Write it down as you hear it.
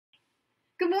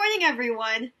Good morning,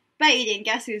 everyone. Bet you didn't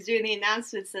guess who's doing the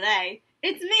announcements today.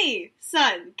 It's me,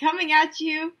 Sun, coming at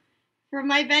you from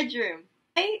my bedroom.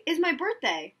 Today is my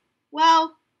birthday.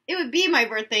 Well, it would be my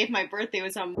birthday if my birthday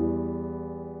was on.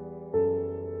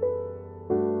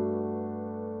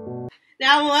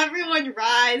 Now will everyone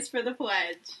rise for the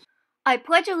pledge? I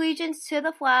pledge allegiance to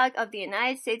the flag of the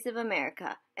United States of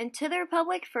America, and to the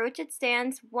republic for which it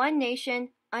stands, one nation,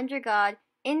 under God,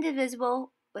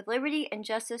 indivisible, with liberty and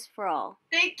justice for all.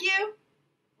 Thank you.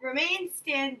 Remain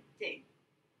standing.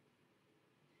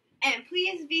 And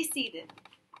please be seated.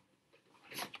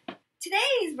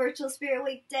 Today's Virtual Spirit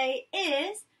Week Day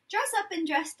is Dress Up and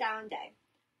Dress Down Day.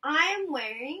 I'm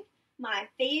wearing my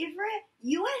favorite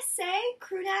USA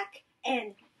crew neck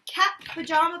and cap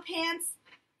pajama pants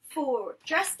for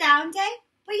Dress Down Day,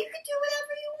 but you can do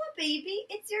whatever you want, baby.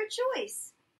 It's your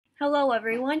choice. Hello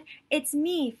everyone, it's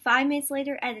me, 5 minutes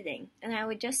later editing, and I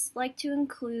would just like to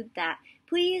include that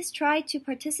please try to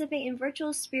participate in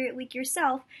Virtual Spirit Week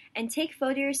yourself and take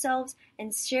photos of yourselves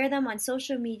and share them on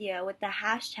social media with the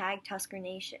hashtag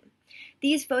TuskerNation.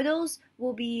 These photos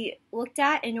will be looked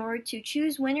at in order to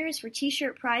choose winners for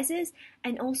t-shirt prizes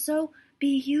and also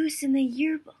be used in the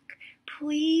yearbook.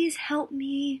 Please help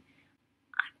me.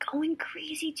 I'm going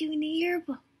crazy doing the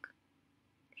yearbook.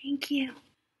 Thank you.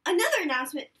 Another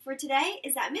announcement for today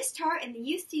is that Miss Tart and the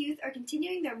Youth to Youth are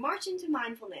continuing their March into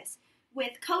Mindfulness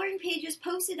with coloring pages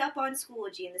posted up on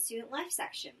Schoology in the Student Life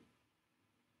section.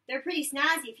 They're pretty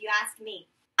snazzy if you ask me.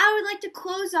 I would like to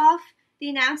close off the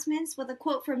announcements with a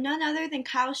quote from none other than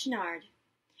Kyle Chenard.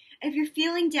 If you're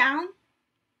feeling down,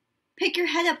 pick your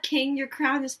head up, King, your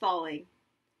crown is falling.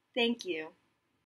 Thank you.